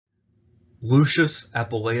Lucius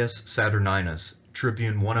Appuleius Saturninus,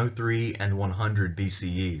 Tribune 103 and 100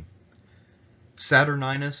 BCE.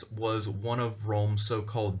 Saturninus was one of Rome's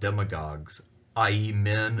so-called demagogues, i.e.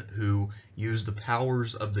 men who used the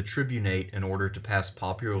powers of the tribunate in order to pass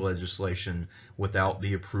popular legislation without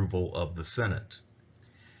the approval of the Senate.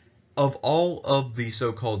 Of all of the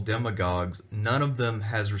so-called demagogues, none of them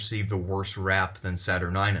has received a worse rap than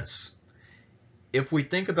Saturninus. If we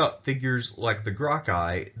think about figures like the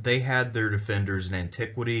Gracchi, they had their defenders in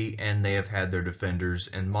antiquity and they have had their defenders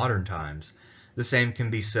in modern times. The same can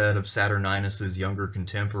be said of Saturninus's younger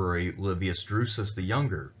contemporary Livius Drusus the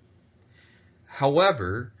Younger.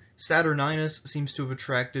 However, Saturninus seems to have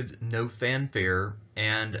attracted no fanfare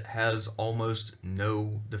and has almost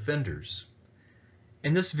no defenders.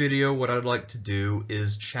 In this video, what I'd like to do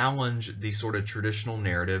is challenge the sort of traditional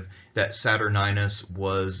narrative that Saturninus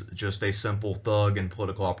was just a simple thug and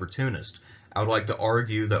political opportunist. I would like to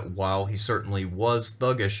argue that while he certainly was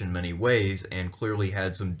thuggish in many ways and clearly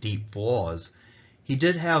had some deep flaws, he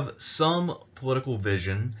did have some political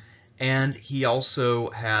vision and he also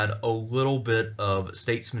had a little bit of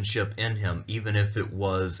statesmanship in him, even if it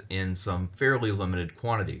was in some fairly limited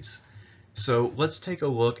quantities. So let's take a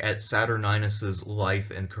look at Saturninus's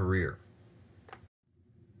life and career.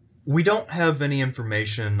 We don't have any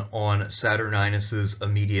information on Saturninus's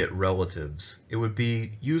immediate relatives. It would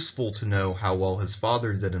be useful to know how well his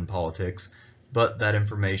father did in politics, but that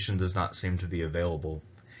information does not seem to be available.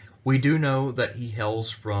 We do know that he hails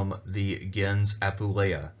from the gens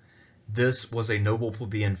Appuleia. This was a noble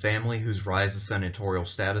plebeian family whose rise to senatorial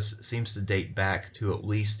status seems to date back to at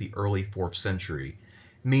least the early 4th century.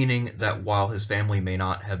 Meaning that while his family may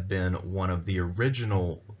not have been one of the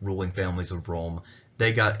original ruling families of Rome,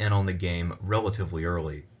 they got in on the game relatively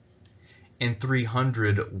early. In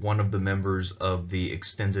 300, one of the members of the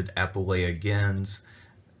extended Appuleia gens,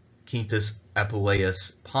 Quintus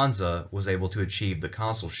Appuleius Pansa, was able to achieve the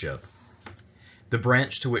consulship. The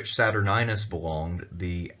branch to which Saturninus belonged,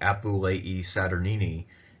 the Appuleii Saturnini,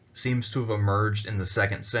 seems to have emerged in the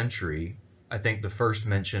 2nd century. I think the first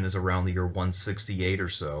mention is around the year 168 or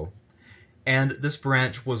so, and this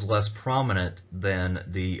branch was less prominent than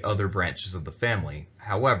the other branches of the family.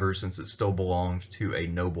 However, since it still belonged to a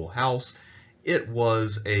noble house, it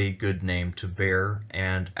was a good name to bear,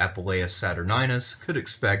 and Appuleius Saturninus could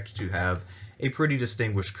expect to have a pretty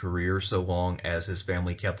distinguished career so long as his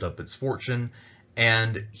family kept up its fortune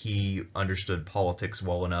and he understood politics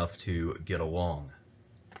well enough to get along.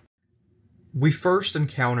 We first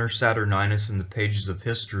encounter Saturninus in the pages of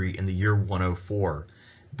history in the year 104.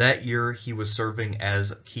 That year he was serving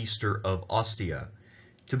as quaestor of Ostia.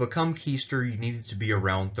 To become quaestor, you needed to be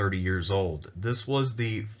around 30 years old. This was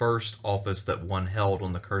the first office that one held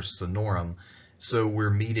on the cursus honorum, so we're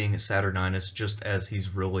meeting Saturninus just as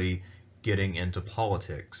he's really getting into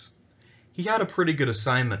politics. He had a pretty good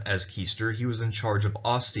assignment as quaestor. He was in charge of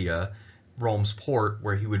Ostia, Rome's port,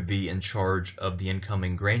 where he would be in charge of the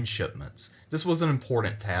incoming grain shipments. This was an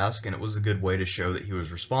important task, and it was a good way to show that he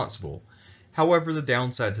was responsible. However, the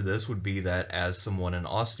downside to this would be that as someone in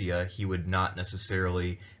Ostia, he would not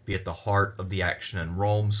necessarily be at the heart of the action in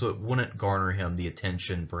Rome, so it wouldn't garner him the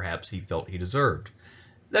attention perhaps he felt he deserved.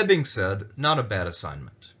 That being said, not a bad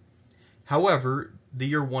assignment. However, the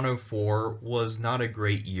year 104 was not a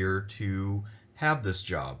great year to have this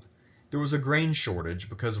job. There was a grain shortage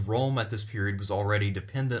because Rome at this period was already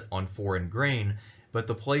dependent on foreign grain, but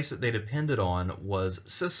the place that they depended on was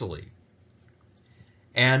Sicily.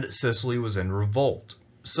 And Sicily was in revolt.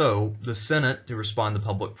 So the Senate, to respond to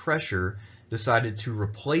public pressure, decided to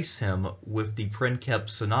replace him with the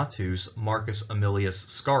princeps senatus Marcus Aemilius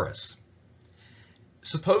Scaurus.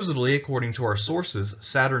 Supposedly, according to our sources,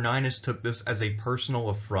 Saturninus took this as a personal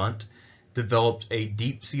affront, developed a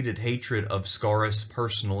deep-seated hatred of Scaurus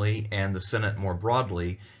personally and the Senate more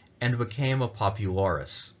broadly, and became a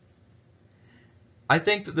popularis. I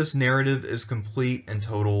think that this narrative is complete and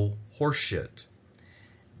total horseshit.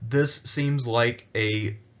 This seems like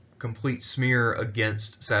a complete smear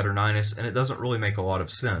against Saturninus, and it doesn't really make a lot of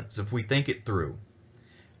sense if we think it through.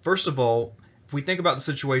 First of all, if we think about the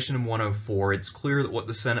situation in 104, it's clear that what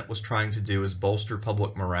the Senate was trying to do is bolster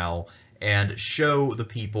public morale and show the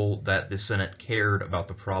people that the Senate cared about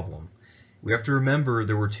the problem. We have to remember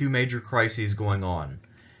there were two major crises going on.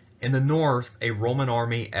 In the north, a Roman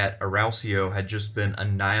army at Arausio had just been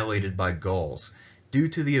annihilated by Gauls. Due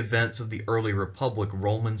to the events of the early Republic,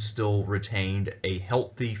 Romans still retained a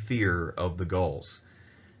healthy fear of the Gauls.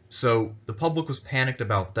 So the public was panicked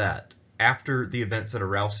about that. After the events at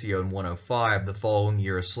Arausio in 105, the following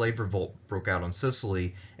year a slave revolt broke out on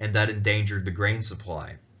Sicily, and that endangered the grain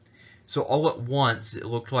supply. So all at once, it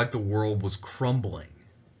looked like the world was crumbling.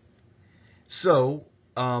 So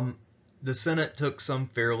the Senate took some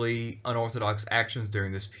fairly unorthodox actions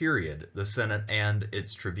during this period, the Senate and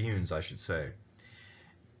its tribunes, I should say.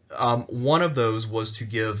 One of those was to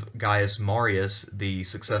give Gaius Marius, the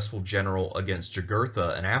successful general against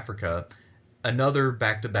Jugurtha in Africa, another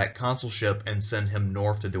back-to-back consulship and send him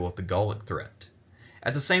north to deal with the Gallic threat.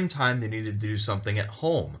 At the same time, they needed to do something at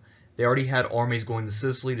home. They already had armies going to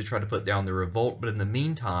Sicily to try to put down the revolt, but in the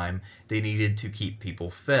meantime, they needed to keep people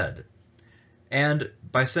fed. And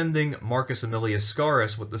by sending Marcus Aemilius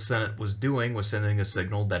Scaurus, what the Senate was doing was sending a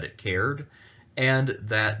signal that it cared and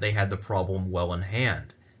that they had the problem well in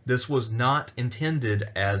hand. This was not intended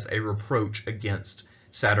as a reproach against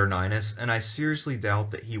Saturninus, and I seriously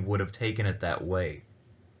doubt that he would have taken it that way.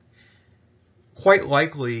 Quite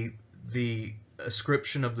likely, the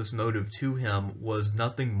ascription of this motive to him was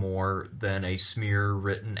nothing more than a smear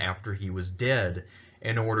written after he was dead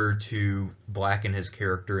in order to blacken his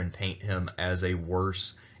character and paint him as a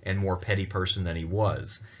worse and more petty person than he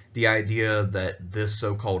was. The idea that this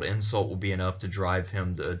so-called insult will be enough to drive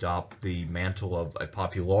him to adopt the mantle of a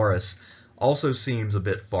popularis also seems a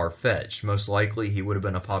bit far-fetched. Most likely he would have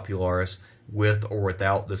been a popularis with or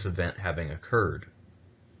without this event having occurred.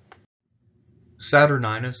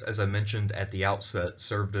 Saturninus, as I mentioned at the outset,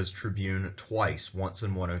 served as tribune twice, once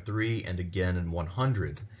in 103 and again in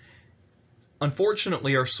 100.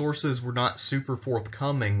 Unfortunately, our sources were not super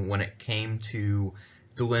forthcoming when it came to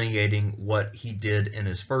delineating what he did in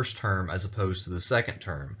his first term as opposed to the second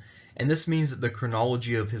term, and this means that the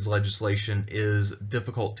chronology of his legislation is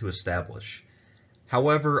difficult to establish.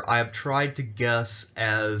 However, I have tried to guess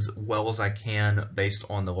as well as I can based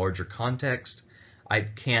on the larger context. I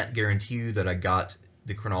can't guarantee you that I got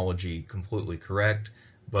the chronology completely correct,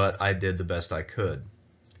 but I did the best I could.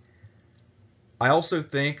 I also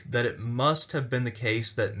think that it must have been the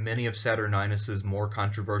case that many of Saturninus's more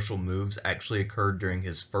controversial moves actually occurred during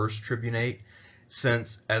his first tribunate,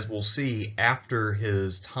 since, as we'll see, after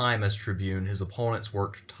his time as tribune, his opponents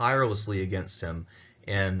worked tirelessly against him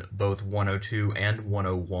in both 102 and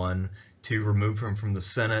 101 to remove him from the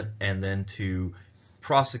Senate and then to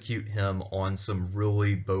prosecute him on some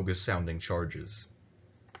really bogus-sounding charges.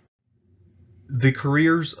 The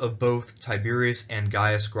careers of both Tiberius and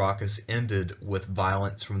Gaius Gracchus ended with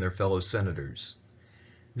violence from their fellow senators.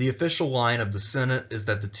 The official line of the Senate is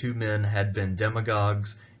that the two men had been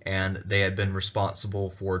demagogues and they had been responsible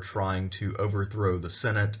for trying to overthrow the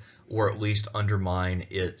Senate or at least undermine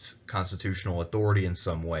its constitutional authority in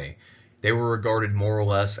some way. They were regarded more or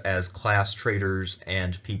less as class traitors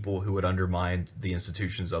and people who had undermined the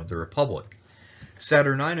institutions of the Republic.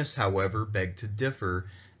 Saturninus, however, begged to differ,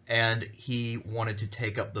 and he wanted to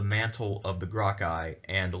take up the mantle of the Gracchi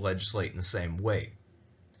and legislate in the same way.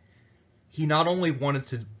 He not only wanted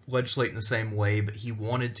to legislate in the same way, but he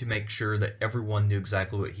wanted to make sure that everyone knew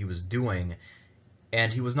exactly what he was doing,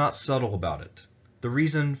 and he was not subtle about it. The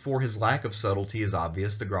reason for his lack of subtlety is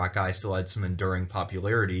obvious. The Gracchi still had some enduring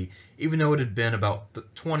popularity, even though it had been about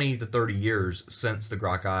 20 to 30 years since the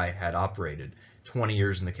Gracchi had operated, 20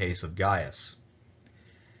 years in the case of Gaius.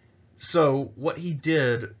 So what he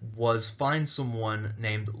did was find someone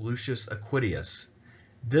named Lucius Appuleius.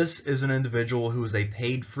 This is an individual who was a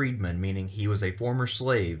paid freedman, meaning he was a former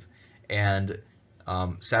slave, and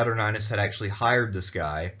Saturninus had actually hired this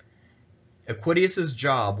guy. Appuleius's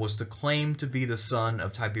job was to claim to be the son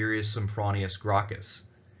of Tiberius Sempronius Gracchus.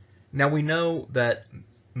 Now we know that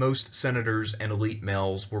most senators and elite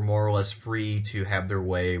males were more or less free to have their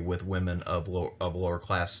way with women of lower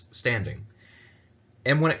class standing.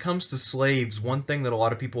 And when it comes to slaves, one thing that a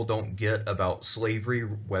lot of people don't get about slavery,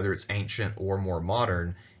 whether it's ancient or more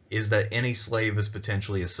modern, is that any slave is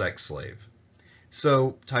potentially a sex slave.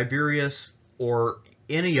 So Tiberius, or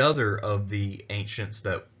any other of the ancients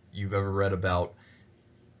that you've ever read about,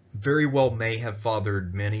 very well may have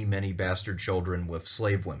fathered many, many bastard children with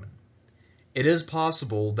slave women. It is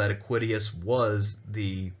possible that Appuleius was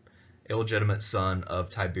the illegitimate son of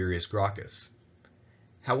Tiberius Gracchus.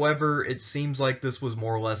 However, it seems like this was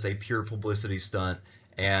more or less a pure publicity stunt,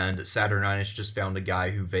 and Saturninus just found a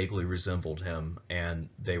guy who vaguely resembled him, and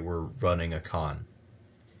they were running a con.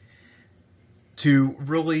 To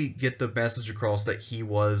really get the message across that he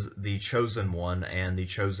was the chosen one and the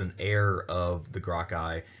chosen heir of the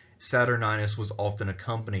Gracchi, Saturninus was often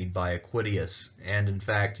accompanied by Appuleius, and in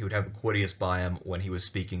fact he would have Appuleius by him when he was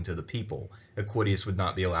speaking to the people. Appuleius would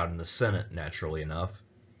not be allowed in the Senate, naturally enough.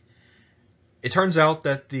 It turns out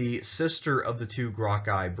that the sister of the two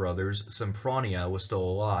Gracchi brothers, Sempronia, was still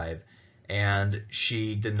alive, and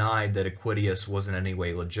she denied that Appuleius was in any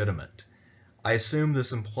way legitimate. I assume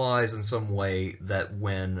this implies in some way that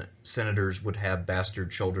when senators would have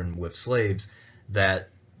bastard children with slaves, that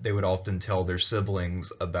they would often tell their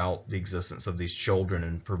siblings about the existence of these children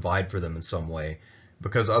and provide for them in some way.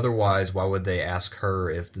 Because otherwise, why would they ask her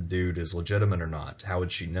if the dude is legitimate or not? How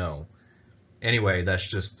would she know? Anyway, that's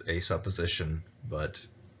just a supposition, but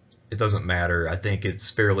it doesn't matter. I think it's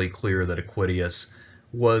fairly clear that Appuleius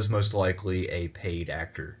was most likely a paid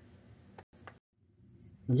actor.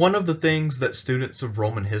 One of the things that students of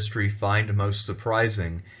Roman history find most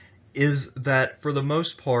surprising is that for the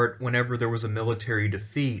most part, whenever there was a military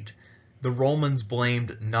defeat, the Romans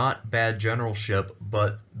blamed not bad generalship,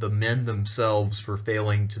 but the men themselves for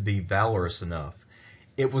failing to be valorous enough.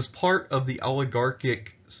 It was part of the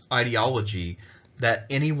oligarchic ideology that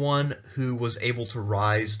anyone who was able to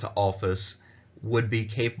rise to office would be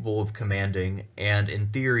capable of commanding, and in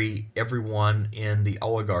theory, everyone in the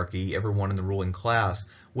oligarchy, everyone in the ruling class,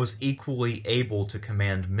 was equally able to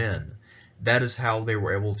command men. That is how they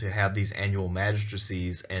were able to have these annual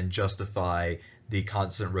magistracies and justify the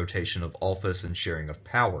constant rotation of office and sharing of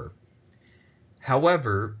power.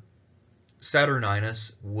 However,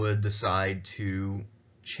 Saturninus would decide to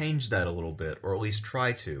change that a little bit, or at least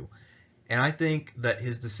try to. And I think that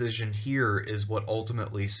his decision here is what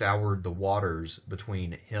ultimately soured the waters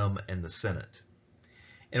between him and the Senate.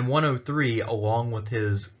 In 103, along with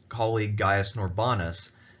his colleague Gaius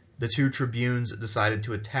Norbanus, the two tribunes decided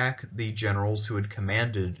to attack the generals who had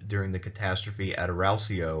commanded during the catastrophe at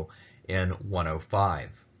Arausio in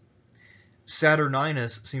 105.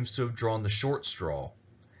 Saturninus seems to have drawn the short straw.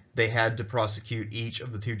 They had to prosecute each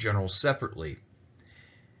of the two generals separately.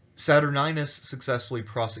 Saturninus successfully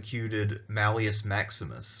prosecuted Malleus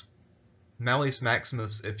Maximus. Malleus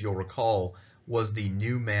Maximus, if you'll recall, was the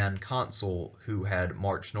new man consul who had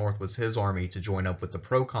marched north with his army to join up with the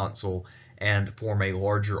proconsul and form a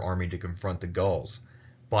larger army to confront the Gauls.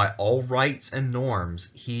 By all rights and norms,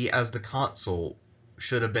 he, as the consul,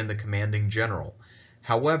 should have been the commanding general.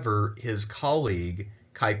 However, his colleague,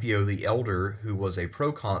 Caepio the Elder, who was a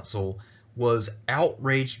proconsul, was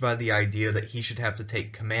outraged by the idea that he should have to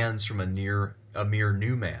take commands from a mere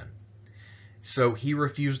new man. So he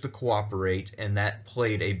refused to cooperate, and that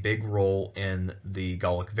played a big role in the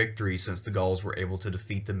Gallic victory, since the Gauls were able to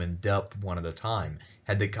defeat them in depth one at a time.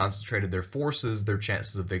 Had they concentrated their forces, their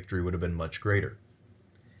chances of victory would have been much greater.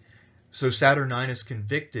 So Saturninus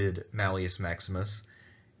convicted Malleus Maximus,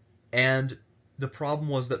 and the problem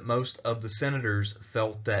was that most of the senators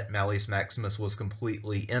felt that Malleus Maximus was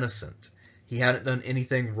completely innocent. He hadn't done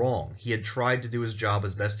anything wrong. He had tried to do his job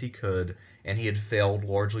as best he could, and he had failed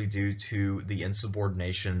largely due to the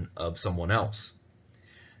insubordination of someone else.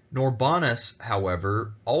 Norbanus,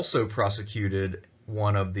 however, also prosecuted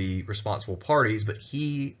one of the responsible parties, but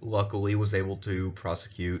he luckily was able to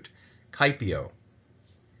prosecute Caepio.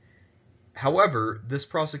 However, this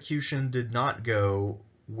prosecution did not go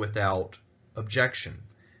without objection.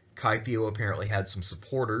 Caepio apparently had some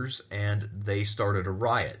supporters, and they started a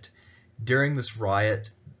riot. During this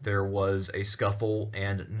riot, there was a scuffle,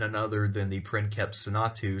 and none other than the princeps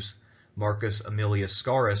senatus, Marcus Aemilius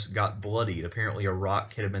Scaurus, got bloodied. Apparently a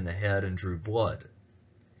rock hit him in the head and drew blood.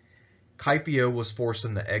 Caepio was forced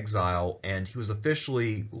into exile, and he was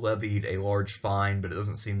officially levied a large fine, but it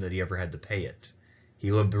doesn't seem that he ever had to pay it.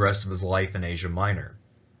 He lived the rest of his life in Asia Minor.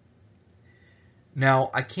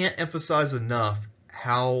 Now, I can't emphasize enough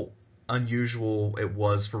how unusual it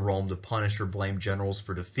was for Rome to punish or blame generals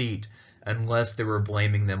for defeat unless they were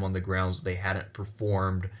blaming them on the grounds they hadn't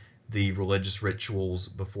performed the religious rituals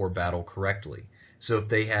before battle correctly. So if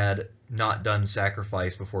they had not done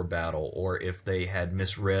sacrifice before battle, or if they had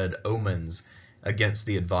misread omens against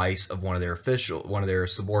the advice of one of their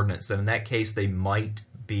subordinates, then in that case they might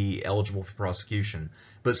be eligible for prosecution.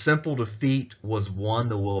 But simple defeat was, one,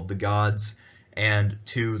 the will of the gods, and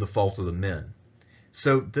two, the fault of the men.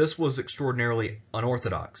 So this was extraordinarily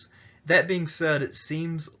unorthodox. That being said, it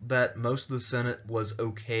seems that most of the Senate was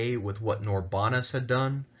okay with what Norbanus had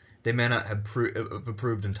done. They may not have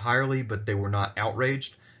approved entirely, but they were not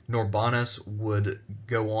outraged. Norbanus would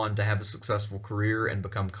go on to have a successful career and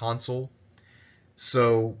become consul.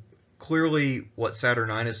 So clearly what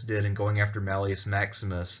Saturninus did in going after Malleus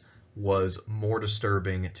Maximus was more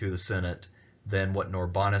disturbing to the Senate than what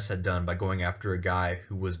Norbanus had done by going after a guy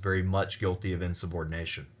who was very much guilty of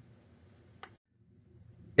insubordination.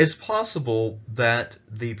 It's possible that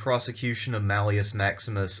the prosecution of Malleus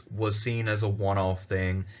Maximus was seen as a one-off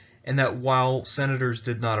thing, and that while senators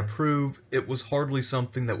did not approve, it was hardly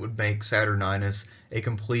something that would make Saturninus a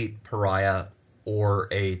complete pariah or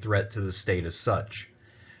a threat to the state as such.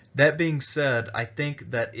 That being said, I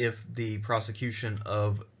think that if the prosecution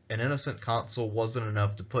of an innocent consul wasn't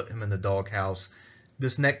enough to put him in the doghouse,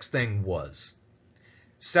 this next thing was.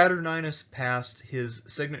 Saturninus passed his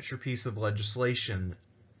signature piece of legislation,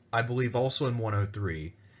 I believe also in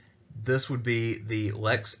 103. This would be the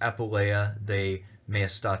Lex Appuleius de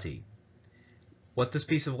Maestati. What this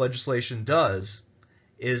piece of legislation does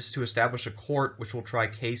is to establish a court which will try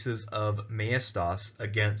cases of maestas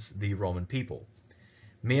against the Roman people.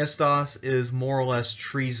 Maestas is more or less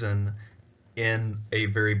treason in a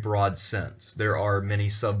very broad sense. There are many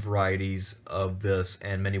sub-varieties of this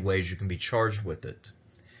and many ways you can be charged with it.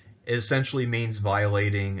 It essentially means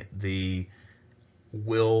violating the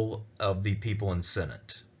will of the people in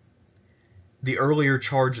Senate. The earlier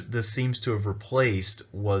charge this seems to have replaced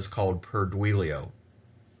was called per duello.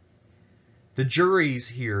 The juries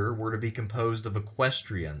here were to be composed of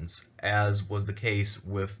equestrians, as was the case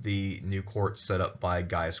with the new court set up by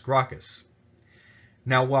Gaius Gracchus.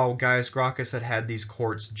 Now, while Gaius Gracchus had had these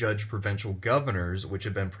courts judge provincial governors, which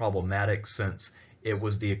had been problematic since it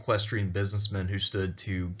was the equestrian businessmen who stood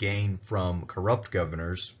to gain from corrupt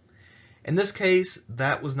governors, in this case,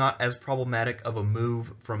 that was not as problematic of a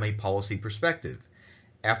move from a policy perspective.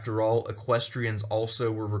 After all, equestrians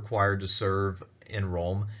also were required to serve in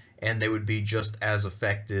Rome, and they would be just as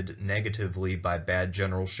affected negatively by bad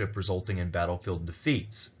generalship resulting in battlefield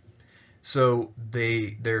defeats. So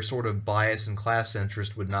their sort of bias and class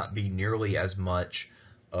interest would not be nearly as much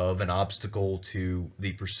of an obstacle to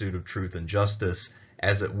the pursuit of truth and justice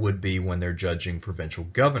as it would be when they're judging provincial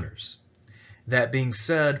governors. That being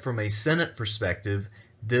said, from a Senate perspective,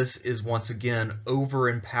 this is once again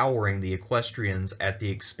over-empowering the equestrians at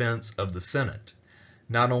the expense of the Senate.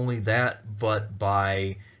 Not only that, but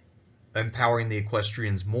by empowering the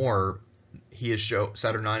equestrians more,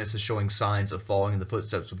 Saturninus is showing signs of following in the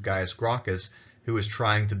footsteps of Gaius Gracchus, who is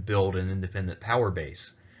trying to build an independent power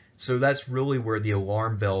base. So that's really where the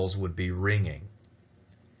alarm bells would be ringing.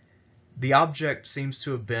 The object seems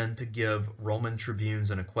to have been to give Roman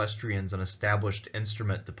tribunes and equestrians an established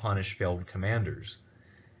instrument to punish failed commanders.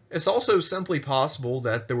 It's also simply possible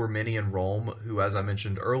that there were many in Rome who, as I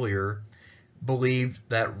mentioned earlier, believed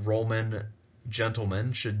that Roman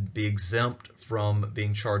gentlemen should be exempt from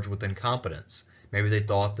being charged with incompetence. Maybe they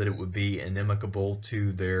thought that it would be inimical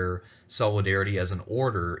to their solidarity as an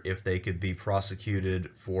order if they could be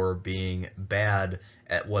prosecuted for being bad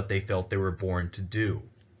at what they felt they were born to do.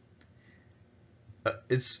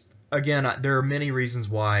 Again, there are many reasons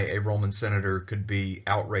why a Roman senator could be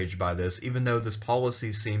outraged by this, even though this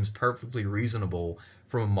policy seems perfectly reasonable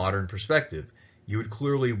from a modern perspective. You would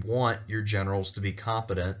clearly want your generals to be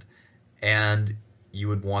competent, and you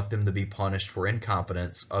would want them to be punished for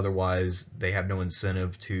incompetence, otherwise they have no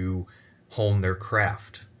incentive to hone their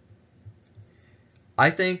craft.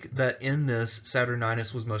 I think that in this,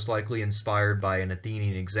 Saturninus was most likely inspired by an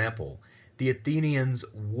Athenian example. The Athenians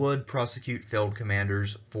would prosecute failed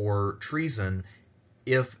commanders for treason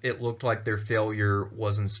if it looked like their failure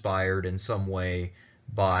was inspired in some way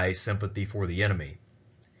by sympathy for the enemy.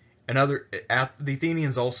 The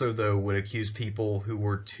Athenians also, though, would accuse people who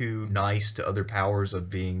were too nice to other powers of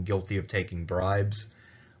being guilty of taking bribes,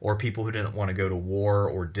 or people who didn't want to go to war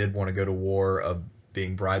or did want to go to war of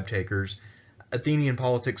being bribe takers. Athenian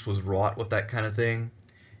politics was wrought with that kind of thing.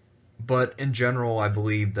 But in general, I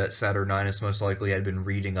believe that Saturninus most likely had been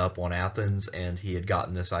reading up on Athens and he had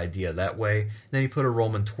gotten this idea that way. Then he put a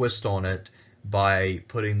Roman twist on it by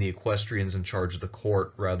putting the equestrians in charge of the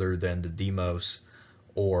court rather than the demos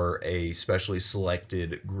or a specially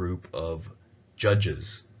selected group of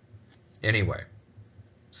judges. Anyway,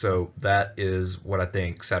 so that is what I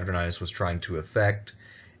think Saturninus was trying to effect,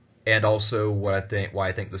 and also why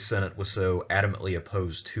I think the Senate was so adamantly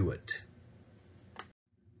opposed to it.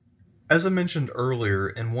 As I mentioned earlier,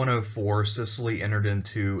 in 104, Sicily entered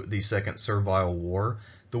into the Second Servile War.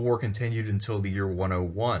 The war continued until the year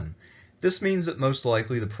 101. This means that most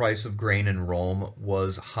likely the price of grain in Rome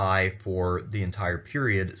was high for the entire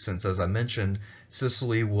period, since, as I mentioned,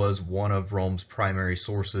 Sicily was one of Rome's primary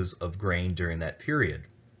sources of grain during that period.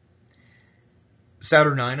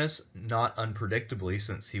 Saturninus, not unpredictably,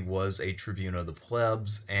 since he was a tribune of the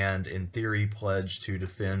plebs and in theory pledged to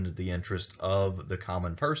defend the interest of the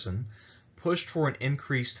common person, pushed for an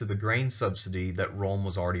increase to the grain subsidy that Rome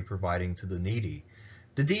was already providing to the needy.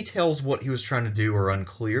 The details of what he was trying to do are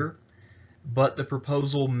unclear, but the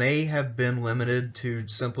proposal may have been limited to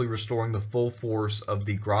simply restoring the full force of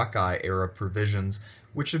the Gracchi era provisions,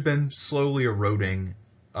 which have been slowly eroding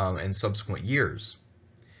in subsequent years.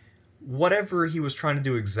 Whatever he was trying to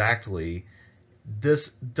do exactly, this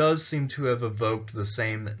does seem to have evoked the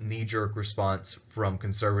same knee-jerk response from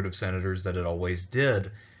conservative senators that it always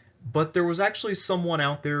did, But there was actually someone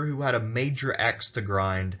out there who had a major axe to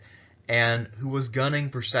grind and who was gunning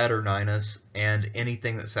for Saturninus and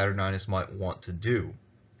anything that Saturninus might want to do.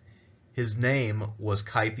 His name was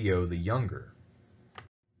Caepio the Younger.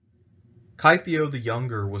 Caepio the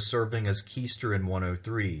Younger was serving as quaestor in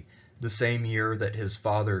 103, the same year that his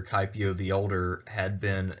father Caepio the Elder had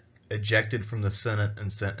been ejected from the Senate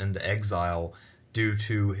and sent into exile due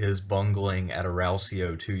to his bungling at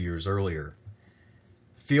Arausio 2 years earlier.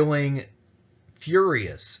 Feeling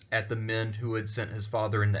furious at the men who had sent his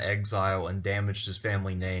father into exile and damaged his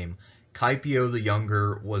family name, Caepio the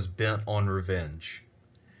Younger was bent on revenge.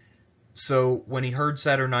 So when he heard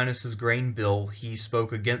Saturninus's grain bill, he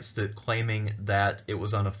spoke against it, claiming that it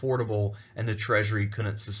was unaffordable and the treasury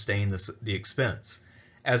couldn't sustain the expense.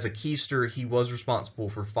 As a quaestor, he was responsible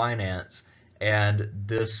for finance, and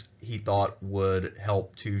this, he thought, would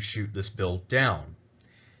help to shoot this bill down.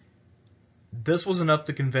 This was enough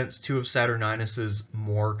to convince two of Saturninus's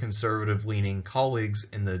more conservative-leaning colleagues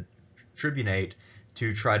in the tribunate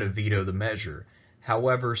to try to veto the measure.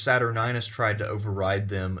 However, Saturninus tried to override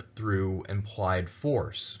them through implied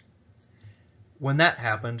force. When that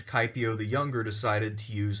happened, Caepio the Younger decided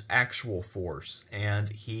to use actual force, and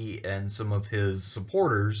he and some of his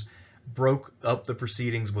supporters broke up the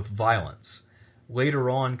proceedings with violence. Later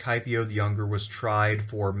on, Caepio the Younger was tried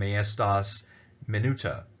for maestas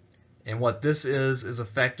minuta, and what this is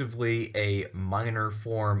effectively a minor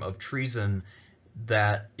form of treason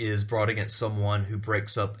that is brought against someone who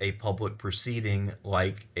breaks up a public proceeding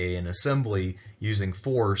like an assembly using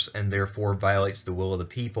force and therefore violates the will of the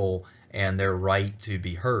people and their right to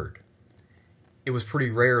be heard. It was pretty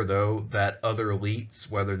rare, though, that other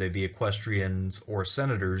elites, whether they be equestrians or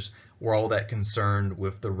senators, were all that concerned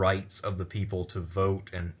with the rights of the people to vote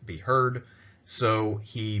and be heard, so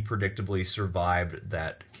he predictably survived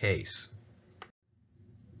that case.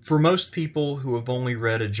 For most people who have only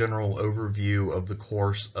read a general overview of the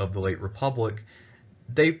course of the late Republic,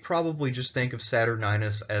 they probably just think of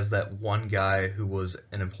Saturninus as that one guy who was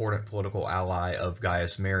an important political ally of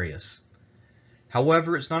Gaius Marius.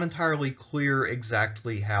 However, it's not entirely clear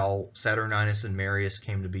exactly how Saturninus and Marius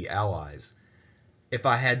came to be allies. If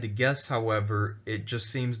I had to guess, however, it just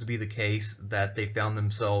seems to be the case that they found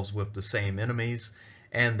themselves with the same enemies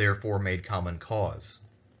and therefore made common cause.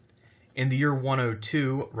 In the year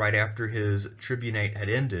 102, right after his tribunate had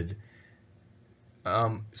ended,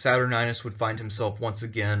 Saturninus would find himself once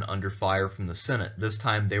again under fire from the Senate. This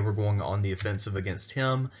time they were going on the offensive against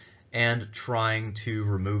him and trying to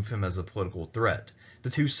remove him as a political threat. The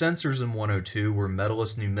two censors in 102 were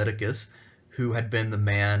Metellus Numidicus, who had been the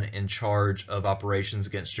man in charge of operations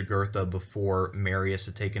against Jugurtha before Marius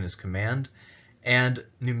had taken his command, and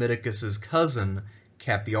Numidicus's cousin,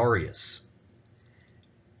 Capiarius.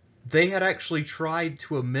 They had actually tried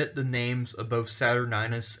to omit the names of both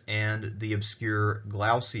Saturninus and the obscure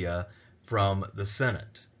Glaucia from the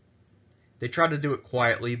Senate. They tried to do it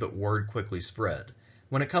quietly, but word quickly spread.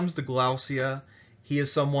 When it comes to Glaucia, he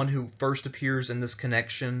is someone who first appears in this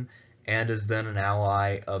connection and is then an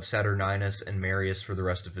ally of Saturninus and Marius for the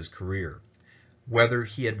rest of his career. Whether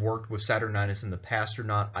he had worked with Saturninus in the past or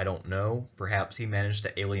not, I don't know. Perhaps he managed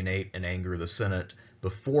to alienate and anger the Senate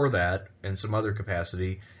before that in some other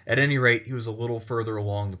capacity. At any rate, he was a little further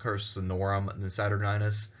along the cursus honorum than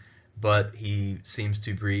Saturninus, but he seems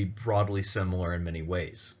to be broadly similar in many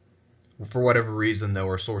ways. For whatever reason, though,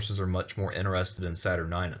 our sources are much more interested in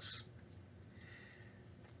Saturninus.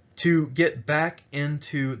 To get back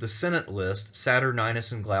into the Senate list,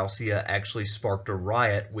 Saturninus and Glaucia actually sparked a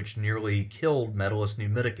riot which nearly killed Metellus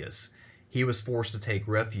Numidicus. He was forced to take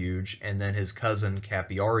refuge, and then his cousin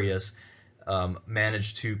Capiarius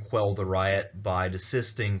managed to quell the riot by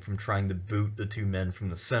desisting from trying to boot the two men from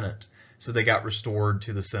the Senate, so they got restored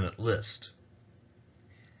to the Senate list.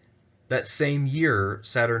 That same year,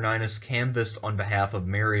 Saturninus canvassed on behalf of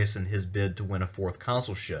Marius in his bid to win a fourth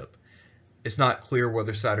consulship. It's not clear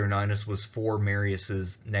whether Saturninus was for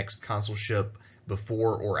Marius's next consulship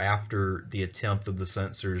before or after the attempt of the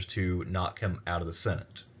censors to knock him out of the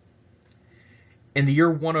Senate. In the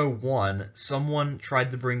year 101, someone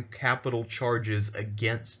tried to bring capital charges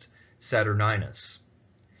against Saturninus.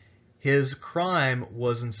 His crime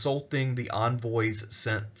was insulting the envoys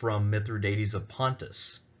sent from Mithridates of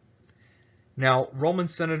Pontus. Now, Roman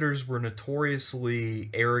senators were notoriously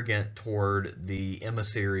arrogant toward the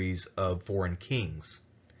emissaries of foreign kings.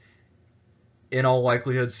 In all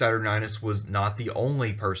likelihood, Saturninus was not the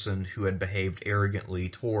only person who had behaved arrogantly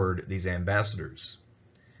toward these ambassadors.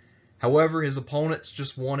 However, his opponents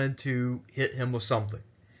just wanted to hit him with something.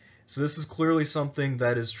 So this is clearly something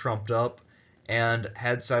that is trumped up, and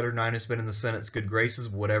had Saturninus been in the Senate's good graces,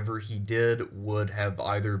 whatever he did would have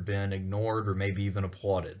either been ignored or maybe even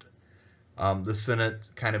applauded. The Senate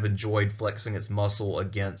kind of enjoyed flexing its muscle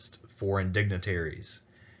against foreign dignitaries.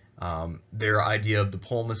 Their idea of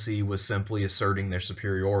diplomacy was simply asserting their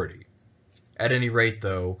superiority. At any rate,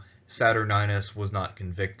 though, Saturninus was not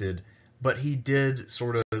convicted, but he did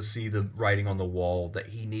sort of see the writing on the wall that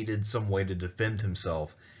he needed some way to defend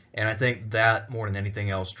himself, and I think that, more than anything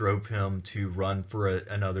else, drove him to run for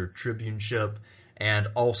another tribuneship and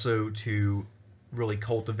also to really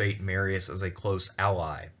cultivate Marius as a close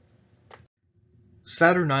ally.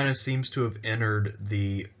 Saturninus seems to have entered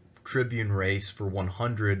the tribune race for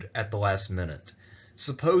 100 at the last minute.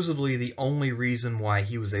 Supposedly, the only reason why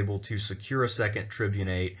he was able to secure a second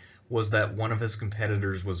tribunate was that one of his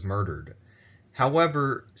competitors was murdered.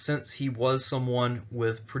 However, since he was someone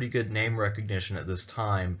with pretty good name recognition at this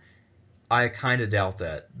time, I kind of doubt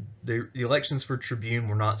that. The elections for tribune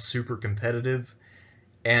were not super competitive,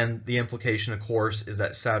 and the implication, of course, is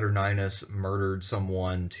that Saturninus murdered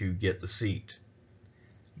someone to get the seat.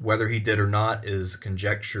 Whether he did or not is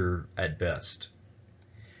conjecture at best.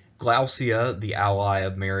 Glaucia, the ally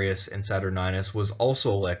of Marius and Saturninus, was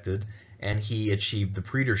also elected, and he achieved the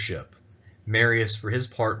praetorship. Marius, for his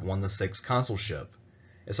part, won the 6th consulship.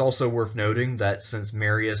 It's also worth noting that since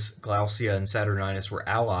Marius, Glaucia, and Saturninus were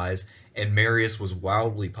allies, and Marius was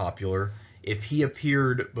wildly popular, if he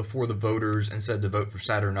appeared before the voters and said to vote for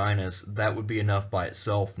Saturninus, that would be enough by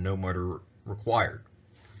itself, no murder required.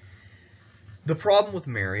 The problem with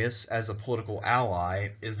Marius as a political ally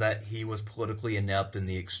is that he was politically inept in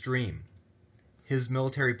the extreme. His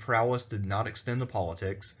military prowess did not extend to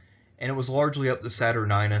politics, and it was largely up to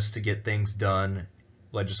Saturninus to get things done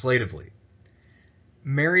legislatively.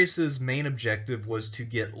 Marius's main objective was to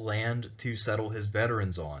get land to settle his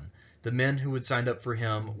veterans on. The men who had signed up for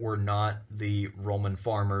him were not the Roman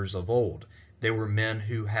farmers of old. They were men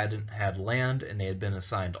who hadn't had land, and they had been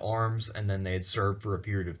assigned arms, and then they had served for a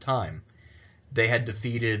period of time. They had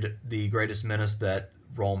defeated the greatest menace that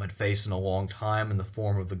Rome had faced in a long time in the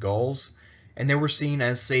form of the Gauls, and they were seen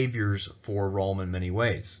as saviors for Rome in many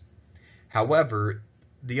ways. However,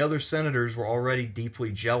 the other senators were already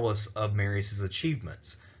deeply jealous of Marius's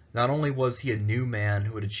achievements. Not only was he a new man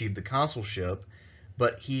who had achieved the consulship,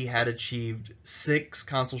 but he had achieved 6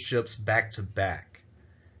 consulships back to back.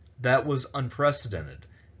 That was unprecedented.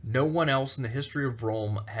 No one else in the history of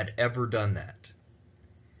Rome had ever done that.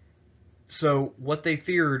 So what they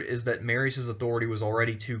feared is that Marius's authority was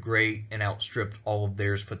already too great and outstripped all of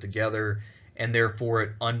theirs put together, and therefore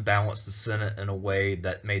it unbalanced the Senate in a way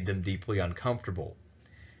that made them deeply uncomfortable.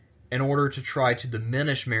 In order to try to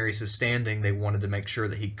diminish Marius's standing, they wanted to make sure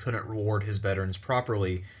that he couldn't reward his veterans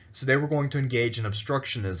properly, so they were going to engage in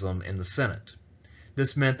obstructionism in the Senate.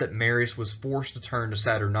 This meant that Marius was forced to turn to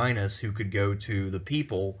Saturninus, who could go to the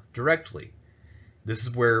people directly. This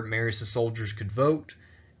is where Marius's soldiers could vote,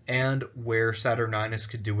 and where Saturninus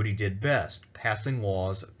could do what he did best, passing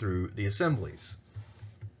laws through the assemblies.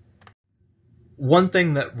 One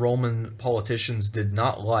thing that Roman politicians did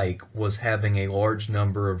not like was having a large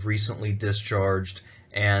number of recently discharged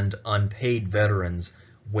and unpaid veterans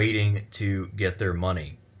waiting to get their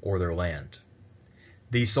money or their land.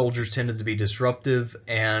 These soldiers tended to be disruptive,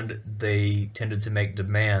 and they tended to make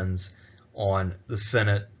demands on the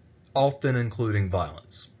Senate, often including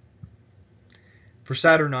violence. For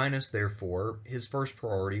Saturninus, therefore, his first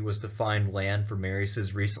priority was to find land for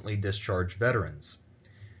Marius's recently discharged veterans.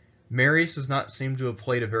 Marius does not seem to have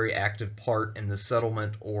played a very active part in the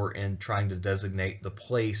settlement or in trying to designate the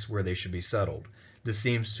place where they should be settled. This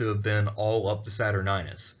seems to have been all up to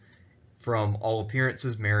Saturninus. From all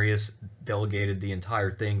appearances, Marius delegated the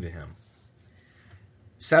entire thing to him.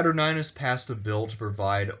 Saturninus passed a bill to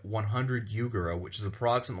provide 100 jugera, which is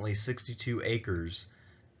approximately 62 acres,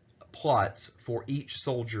 plots for each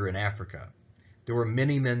soldier in Africa. There were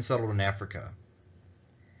many men settled in Africa.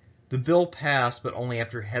 The bill passed, but only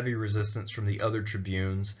after heavy resistance from the other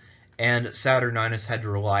tribunes, and Saturninus had to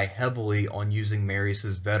rely heavily on using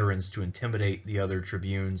Marius's veterans to intimidate the other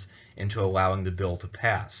tribunes into allowing the bill to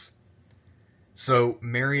pass. So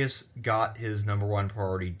Marius got his #1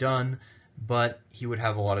 priority done, but he would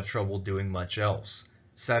have a lot of trouble doing much else.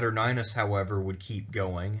 Saturninus, however, would keep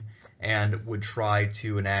going and would try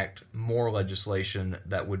to enact more legislation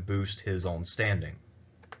that would boost his own standing.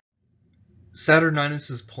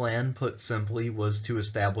 Saturninus's plan, put simply, was to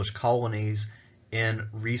establish colonies in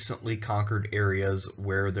recently conquered areas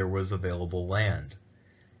where there was available land.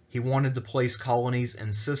 He wanted to place colonies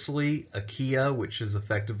in Sicily, Achaia, which is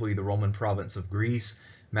effectively the Roman province of Greece,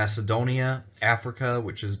 Macedonia, Africa,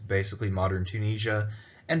 which is basically modern Tunisia,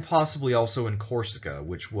 and possibly also in Corsica,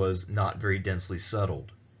 which was not very densely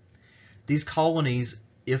settled. These colonies,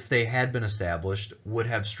 if they had been established, would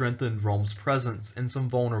have strengthened Rome's presence in some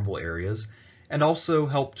vulnerable areas and also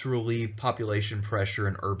helped to relieve population pressure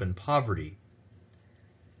and urban poverty.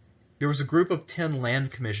 There was a group of 10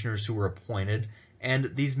 land commissioners who were appointed,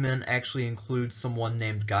 and these men actually include someone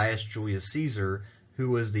named Gaius Julius Caesar,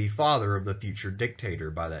 who was the father of the future dictator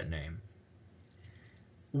by that name.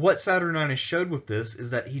 What Saturninus showed with this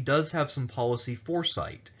is that he does have some policy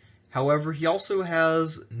foresight. However, he also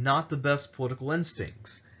has not the best political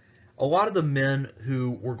instincts. A lot of the men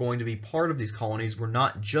who were going to be part of these colonies were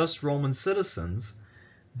not just Roman citizens,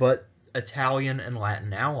 but Italian and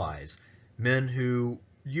Latin allies, men who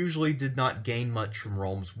usually did not gain much from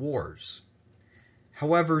Rome's wars.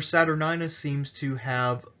 However, Saturninus seems to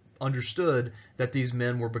have understood that these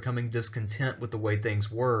men were becoming discontent with the way things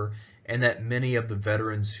were, and that many of the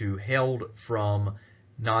veterans who hailed from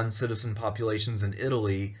non-citizen populations in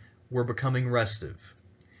Italy were becoming restive.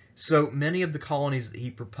 So many of the colonies that he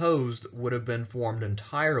proposed would have been formed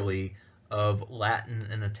entirely of Latin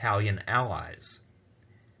and Italian allies.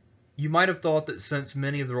 You might have thought that since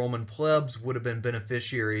many of the Roman plebs would have been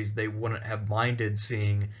beneficiaries, they wouldn't have minded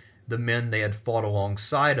seeing the men they had fought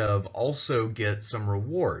alongside of also get some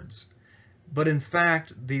rewards. But in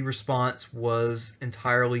fact, the response was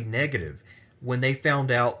entirely negative. When they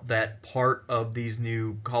found out that part of these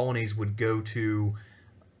new colonies would go to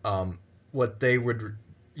what they would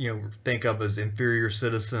think of as inferior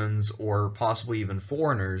citizens or possibly even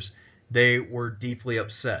foreigners, they were deeply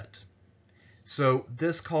upset. So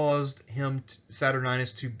this caused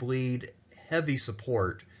Saturninus, to bleed heavy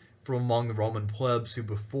support from among the Roman plebs who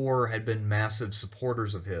before had been massive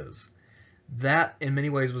supporters of his. That, in many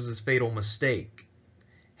ways, was his fatal mistake.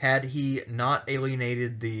 Had he not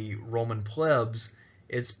alienated the Roman plebs,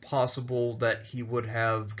 it's possible that he would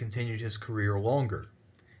have continued his career longer.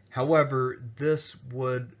 However, this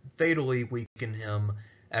would fatally weaken him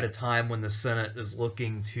at a time when the Senate is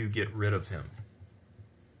looking to get rid of him.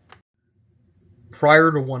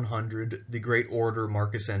 Prior to 100, the great orator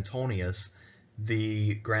Marcus Antonius,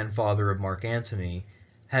 the grandfather of Mark Antony,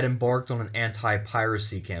 had embarked on an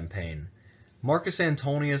anti-piracy campaign. Marcus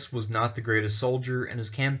Antonius was not the greatest soldier, and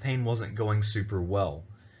his campaign wasn't going super well.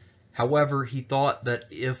 However, he thought that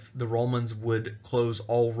if the Romans would close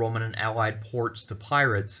all Roman and allied ports to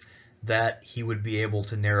pirates, that he would be able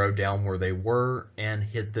to narrow down where they were and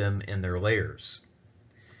hit them in their lairs.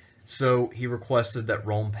 So he requested that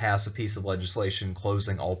Rome pass a piece of legislation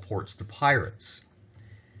closing all ports to pirates.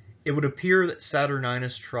 It would appear that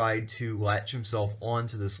Saturninus tried to latch himself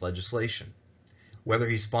onto this legislation, whether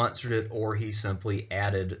he sponsored it or he simply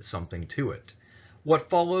added something to it. What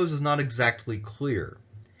follows is not exactly clear.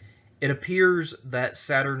 It appears that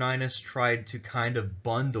Saturninus tried to kind of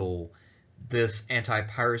bundle this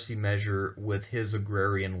anti-piracy measure with his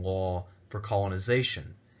agrarian law for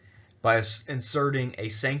colonization by inserting a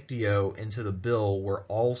sanctio into the bill where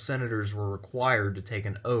all senators were required to take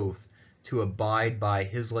an oath to abide by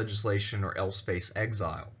his legislation or else face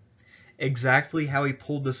exile. Exactly how he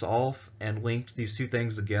pulled this off and linked these two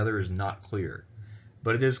things together is not clear,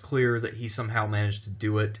 but it is clear that he somehow managed to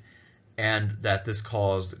do it, and that this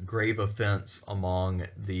caused grave offense among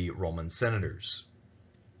the Roman senators.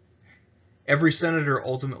 Every senator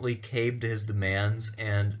ultimately caved to his demands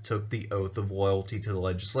and took the oath of loyalty to the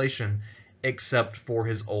legislation, except for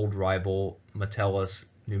his old rival Metellus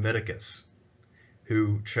Numidicus,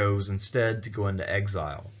 who chose instead to go into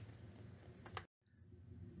exile.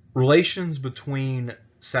 Relations between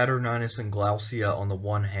Saturninus and Glaucia on the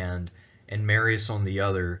one hand and Marius on the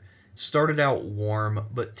other started out warm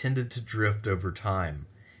but tended to drift over time.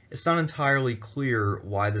 It's not entirely clear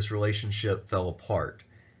why this relationship fell apart.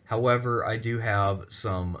 However, I do have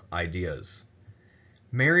some ideas.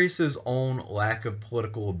 Marius's own lack of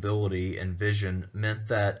political ability and vision meant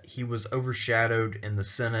that he was overshadowed in the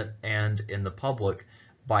Senate and in the public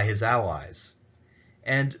by his allies.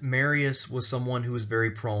 And Marius was someone who was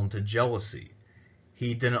very prone to jealousy.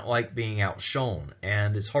 He didn't like being outshone,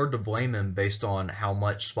 and it's hard to blame him based on how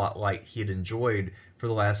much spotlight he had enjoyed for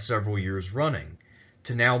the last several years running.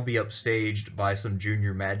 To now be upstaged by some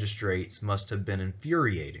junior magistrates must have been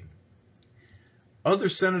infuriating. Other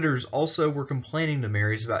senators also were complaining to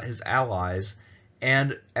Marius about his allies,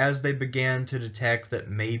 and as they began to detect that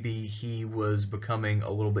maybe he was becoming a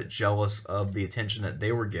little bit jealous of the attention that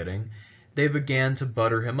they were getting, they began to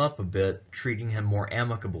butter him up a bit, treating him more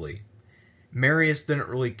amicably. Marius didn't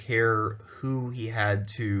really care who he had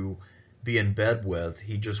to be in bed with.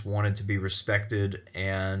 He just wanted to be respected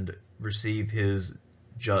and receive his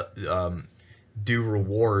due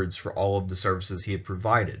rewards for all of the services he had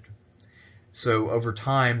provided. So over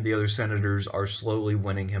time, the other senators are slowly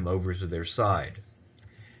winning him over to their side.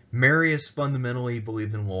 Marius fundamentally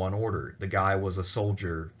believed in law and order. The guy was a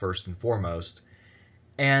soldier, first and foremost,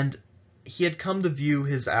 and he had come to view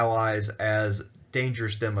his allies as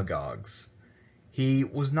dangerous demagogues. He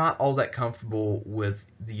was not all that comfortable with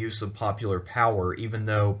the use of popular power, even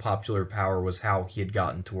though popular power was how he had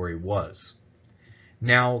gotten to where he was.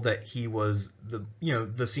 Now that he was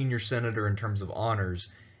the senior senator in terms of honors,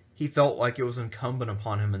 he felt like it was incumbent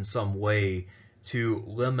upon him in some way to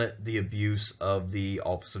limit the abuse of the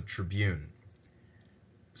office of tribune.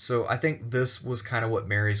 So I think this was kind of what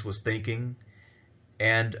Marius was thinking,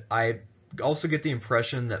 and I also get the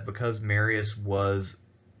impression that because Marius was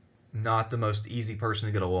not the most easy person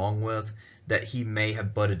to get along with, that he may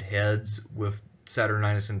have butted heads with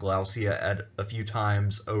Saturninus and Glaucia at a few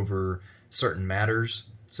times over certain matters,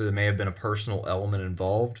 so there may have been a personal element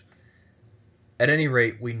involved. At any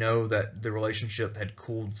rate, we know that the relationship had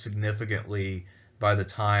cooled significantly by the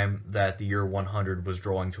time that the year 100 was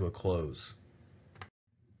drawing to a close.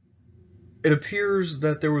 It appears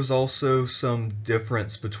that there was also some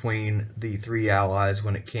difference between the three allies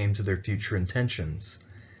when it came to their future intentions.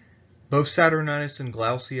 Both Saturninus and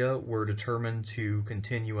Glaucia were determined to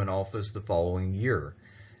continue in office the following year.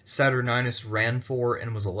 Saturninus ran for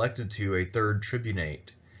and was elected to a third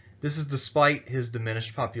tribunate. This is despite his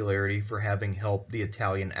diminished popularity for having helped the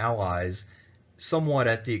Italian allies, somewhat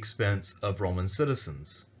at the expense of Roman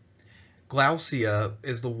citizens. Glaucia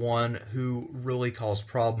is the one who really caused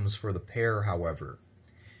problems for the pair, however.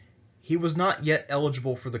 He was not yet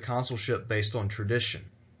eligible for the consulship based on tradition.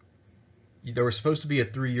 There was supposed to be a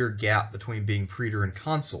 3-year gap between being praetor and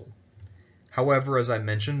consul. However, as I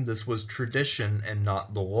mentioned, this was tradition and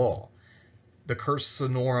not the law. The cursus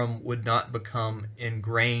honorum would not become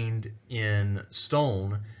ingrained in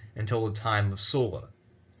stone until the time of Sulla.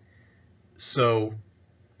 So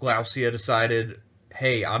Glaucia decided,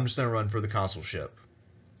 hey, I'm just going to run for the consulship.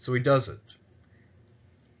 So he does it.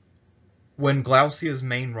 When Glaucia's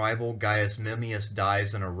main rival, Gaius Memmius,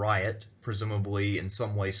 dies in a riot, presumably in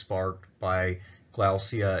some way sparked by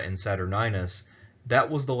Glaucia and Saturninus,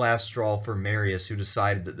 that was the last straw for Marius, who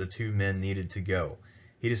decided that the two men needed to go.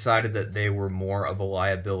 He decided that they were more of a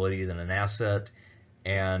liability than an asset,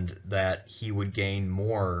 and that he would gain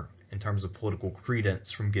more in terms of political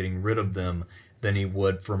credence from getting rid of them than he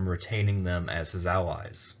would from retaining them as his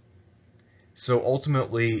allies. So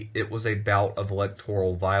ultimately, it was a bout of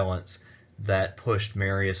electoral violence that pushed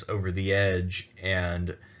Marius over the edge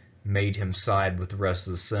and made him side with the rest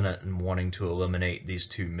of the Senate in wanting to eliminate these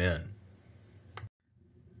two men.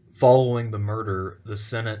 Following the murder, the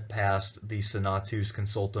Senate passed the Senatus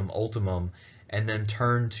Consultum Ultimum and then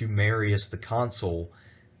turned to Marius the consul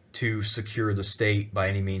to secure the state by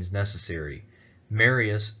any means necessary.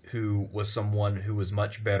 Marius, who was someone who was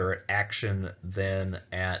much better at action than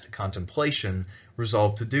at contemplation,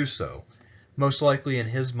 resolved to do so. Most likely in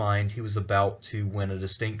his mind, he was about to win a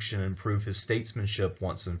distinction and prove his statesmanship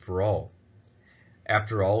once and for all.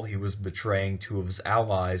 After all, he was betraying two of his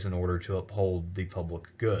allies in order to uphold the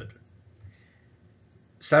public good.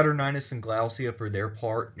 Saturninus and Glaucia, for their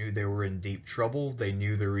part, knew they were in deep trouble. They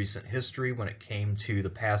knew their recent history when it came to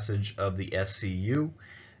the passage of the SCU,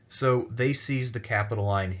 so they seized the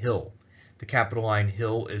Capitoline Hill. The Capitoline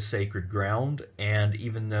Hill is sacred ground, and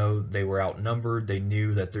even though they were outnumbered, they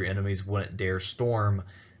knew that their enemies wouldn't dare storm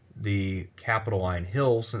the Capitoline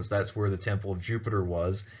Hill, since that's where the Temple of Jupiter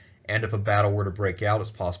was, and if a battle were to break out,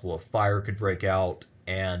 it's possible a fire could break out,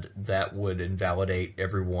 and that would invalidate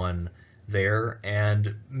everyone there,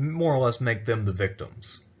 and more or less make them the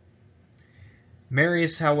victims.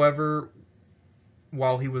 Marius, however,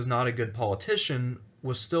 while he was not a good politician,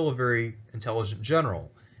 was still a very intelligent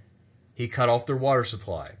general. He cut off their water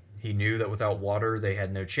supply. He knew that without water they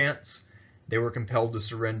had no chance. They were compelled to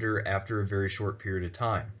surrender after a very short period of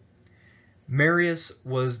time. Marius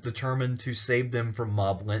was determined to save them from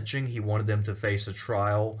mob lynching. He wanted them to face a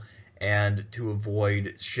trial and to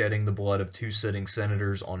avoid shedding the blood of two sitting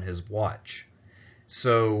senators on his watch.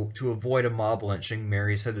 So, to avoid a mob lynching,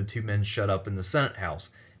 Marius had the two men shut up in the Senate house.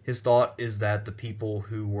 His thought is that the people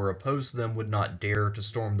who were opposed to them would not dare to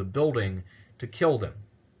storm the building to kill them.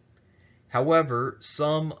 However,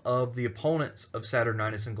 some of the opponents of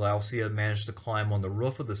Saturninus and Glaucia managed to climb on the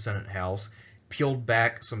roof of the Senate house, peeled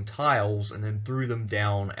back some tiles, and then threw them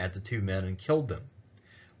down at the two men and killed them.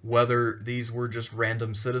 Whether these were just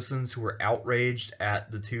random citizens who were outraged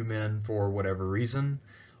at the two men for whatever reason,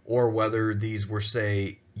 or whether these were,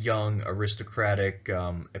 say, young aristocratic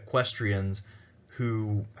equestrians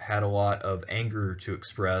who had a lot of anger to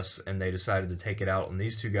express and they decided to take it out on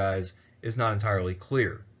these two guys is not entirely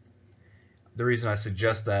clear. The reason I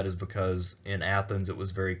suggest that is because in Athens it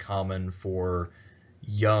was very common for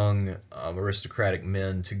young aristocratic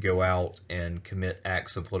men to go out and commit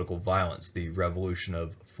acts of political violence. The revolution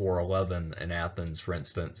of 411 in Athens, for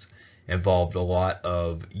instance, involved a lot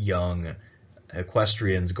of young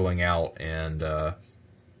equestrians going out and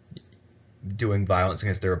doing violence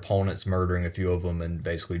against their opponents, murdering a few of them, and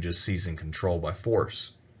basically just seizing control by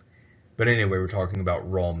force. But anyway, we're talking about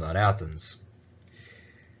Rome, not Athens.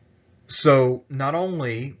 So not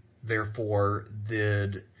only, therefore,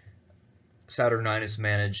 did Saturninus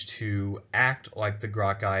manage to act like the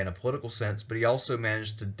Gracchi in a political sense, but he also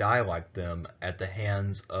managed to die like them at the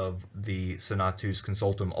hands of the Senatus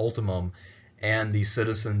Consultum Ultimum and the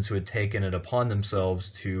citizens who had taken it upon themselves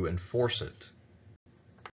to enforce it.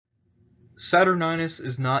 Saturninus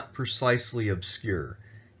is not precisely obscure.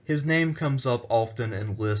 His name comes up often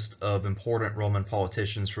in lists of important Roman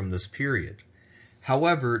politicians from this period.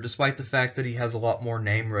 However, despite the fact that he has a lot more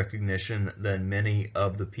name recognition than many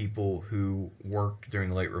of the people who worked during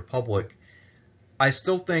the late Republic, I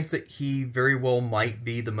still think that he very well might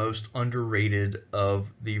be the most underrated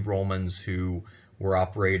of the Romans who were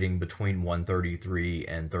operating between 133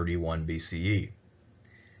 and 31 BCE.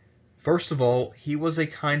 First of all, he was a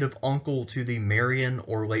kind of uncle to the Marian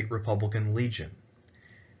or late Republican legion.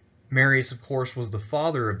 Marius, of course, was the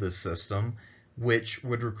father of this system, which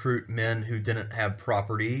would recruit men who didn't have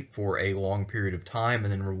property for a long period of time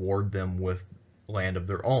and then reward them with land of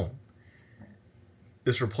their own.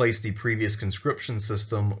 This replaced the previous conscription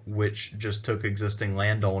system, which just took existing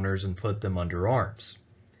landowners and put them under arms.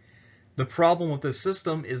 The problem with this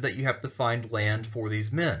system is that you have to find land for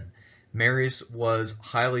these men. Marius was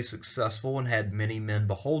highly successful and had many men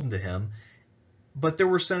beholden to him, but there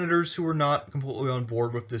were senators who were not completely on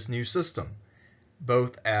board with this new system,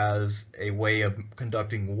 both as a way of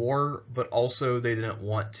conducting war, but also they didn't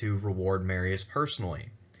want to reward Marius personally.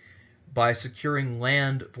 By securing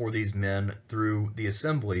land for these men through the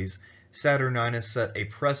assemblies, Saturninus set a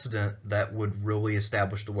precedent that would really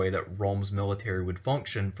establish the way that Rome's military would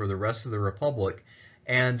function for the rest of the Republic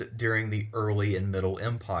and during the early and middle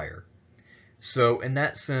empire. So in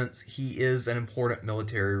that sense, he is an important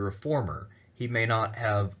military reformer. He may not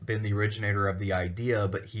have been the originator of the idea,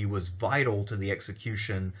 but he was vital to the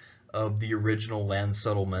execution of the original land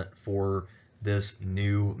settlement for this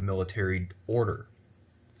new military order.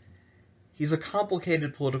 He's a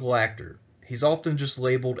complicated political actor. He's often just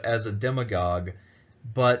labeled as a demagogue,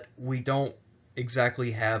 but we don't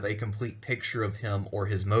exactly have a complete picture of him or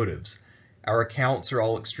his motives. Our accounts are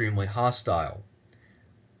all extremely hostile.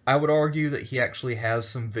 I would argue that he actually has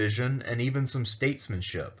some vision and even some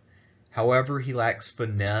statesmanship. However, he lacks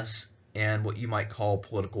finesse and what you might call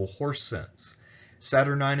political horse sense.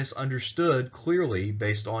 Saturninus understood clearly,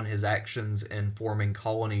 based on his actions in forming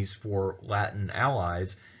colonies for Latin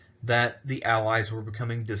allies, that the allies were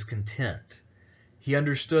becoming discontent. He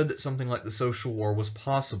understood that something like the social war was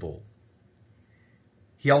possible.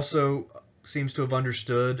 He also seems to have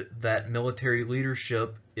understood that military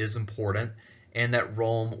leadership is important and that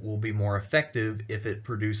Rome will be more effective if it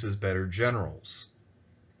produces better generals.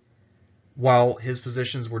 While his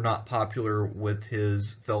positions were not popular with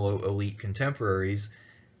his fellow elite contemporaries,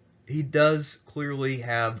 he does clearly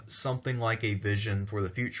have something like a vision for the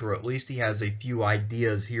future, or at least he has a few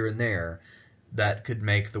ideas here and there that could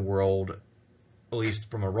make the world, at least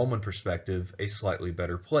from a Roman perspective, a slightly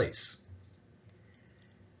better place.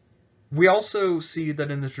 We also see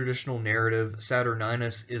that in the traditional narrative,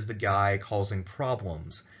 Saturninus is the guy causing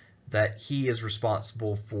problems, that he is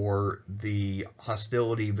responsible for the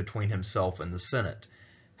hostility between himself and the Senate.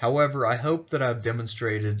 However, I hope that I've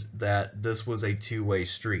demonstrated that this was a two-way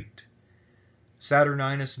street.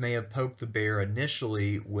 Saturninus may have poked the bear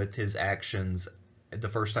initially with his actions the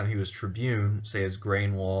first time he was tribune, say his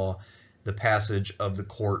grain law, the passage of the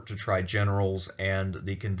court to try generals, and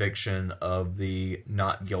the conviction of the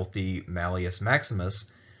not guilty Malleus Maximus,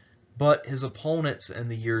 but his opponents in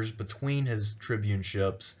the years between his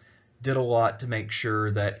tribuneships did a lot to make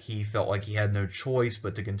sure that he felt like he had no choice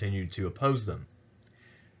but to continue to oppose them.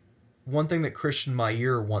 One thing that Christian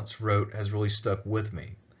Mayer once wrote has really stuck with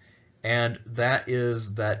me, and that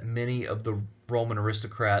is that many of the Roman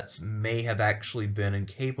aristocrats may have actually been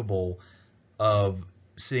incapable of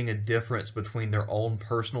seeing a difference between their own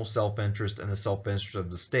personal self-interest and the self-interest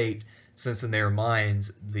of the state, since in their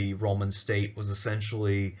minds the Roman state was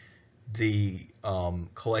essentially the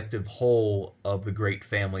collective whole of the great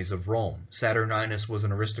families of Rome. Saturninus was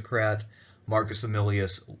an aristocrat, Marcus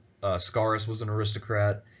Aemilius Scaurus was an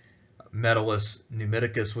aristocrat, Metellus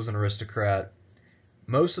Numidicus was an aristocrat.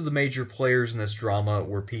 Most of the major players in this drama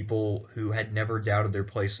were people who had never doubted their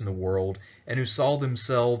place in the world and who saw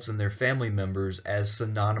themselves and their family members as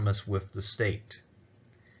synonymous with the state.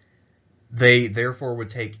 They therefore would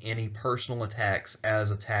take any personal attacks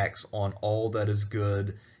as attacks on all that is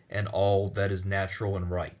good and all that is natural and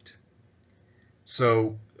right.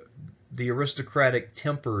 So the aristocratic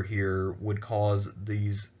temper here would cause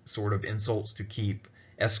these sort of insults to keep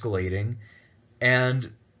escalating,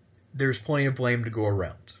 and there's plenty of blame to go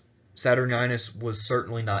around. Saturninus was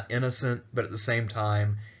certainly not innocent, but at the same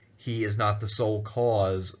time, he is not the sole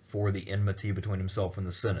cause for the enmity between himself and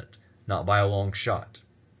the Senate, not by a long shot.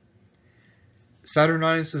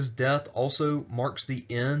 Saturninus's death also marks the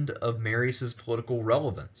end of Marius's political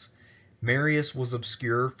relevance. Marius was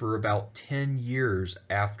obscure for about 10 years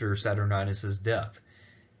after Saturninus's death.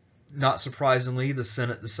 Not surprisingly, the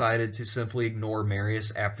Senate decided to simply ignore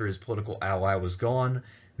Marius after his political ally was gone.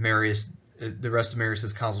 The rest of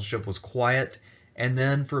Marius's consulship was quiet, and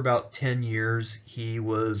then for about 10 years he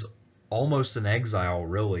was almost in exile,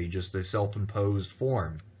 really, just a self-imposed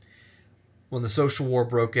form. When the social war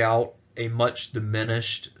broke out, a much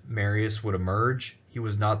diminished Marius would emerge. He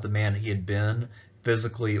was not the man he had been,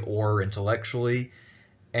 physically or intellectually,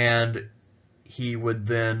 and he would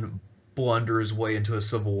then blunder his way into a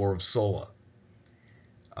civil war of Sulla.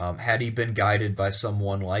 Had he been guided by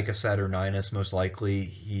someone like a Saturninus, most likely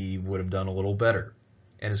he would have done a little better,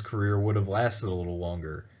 and his career would have lasted a little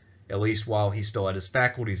longer, at least while he still had his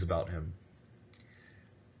faculties about him.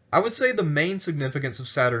 I would say the main significance of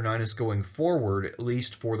Saturninus going forward, at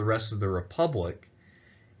least for the rest of the Republic,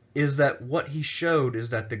 is that what he showed is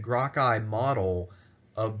that the Gracchi model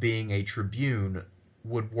of being a tribune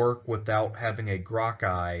would work without having a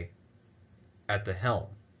Gracchi at the helm.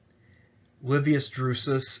 Livius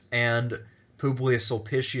Drusus and Publius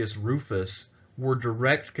Sulpicius Rufus were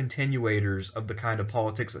direct continuators of the kind of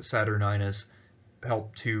politics that Saturninus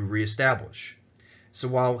helped to reestablish. So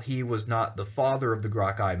while he was not the father of the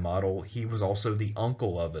Gracchi model, he was also the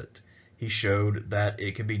uncle of it. He showed that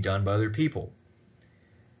it can be done by other people.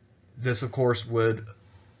 This, of course, would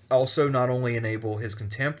also not only enable his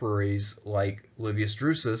contemporaries like Livius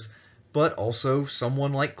Drusus, but also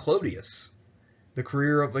someone like Clodius. The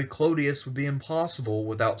career of a Clodius would be impossible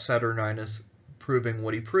without Saturninus proving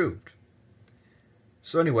what he proved.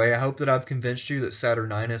 So anyway, I hope that I've convinced you that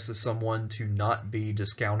Saturninus is someone to not be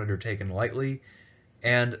discounted or taken lightly,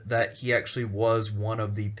 and that he actually was one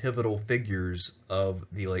of the pivotal figures of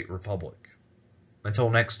the late Republic. Until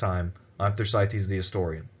next time, I'm Thersites the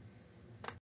Historian.